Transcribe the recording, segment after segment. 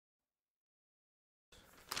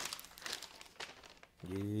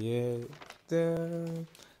Yeah, da,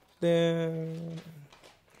 da,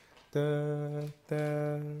 da,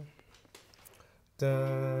 da, da,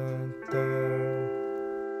 da.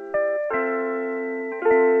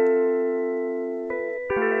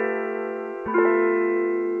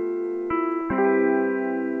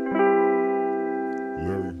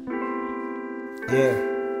 Lere. Yeah.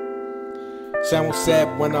 Someone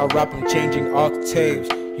said when I rap I'm changing octaves.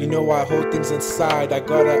 You know I hold things inside, I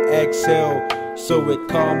gotta exhale so it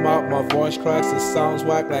come out. My voice cracks, it sounds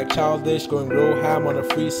whack like Childish, going real ham on a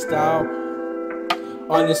freestyle.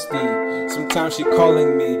 Honestly, sometimes she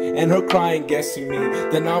calling me and her crying guessing me.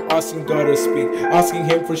 Then I'm asking God to speak, asking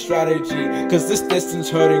him for strategy, cause this distance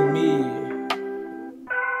hurting me.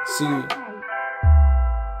 See,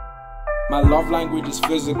 my love language is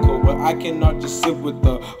physical, but I cannot just sit with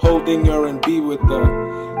her, holding her and be with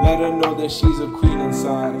her. Let her know that she's a queen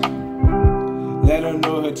inside. Let her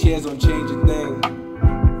know her tears don't change a thing.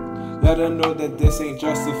 Let her know that this ain't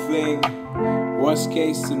just a fling. Worst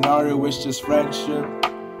case scenario is just friendship.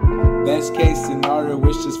 Best case scenario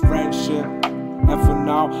is just friendship. And for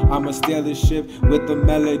now, I'ma steer the ship with a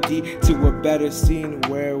melody to a better scene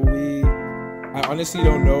where I honestly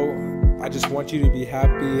don't know. I just want you to be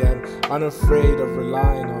happy and unafraid of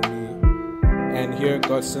relying on me, and hear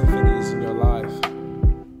God's symphonies in your life.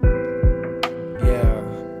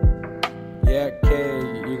 Yeah, Kay,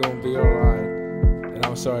 you're gonna be alright. And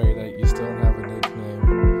I'm sorry that you still don't have a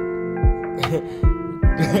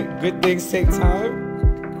nickname. Good things take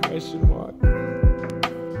time? Question mark.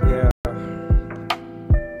 Yeah.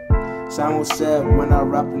 Someone said when I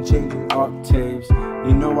rap I'm changing octaves.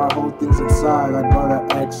 You know I hold things inside, I gotta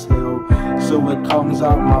exhale so it comes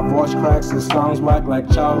out. My voice cracks, it sounds whack like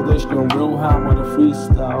Childish, going real ham on a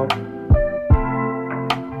freestyle.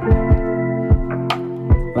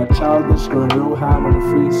 Like Childish, going real ham on a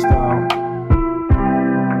freestyle.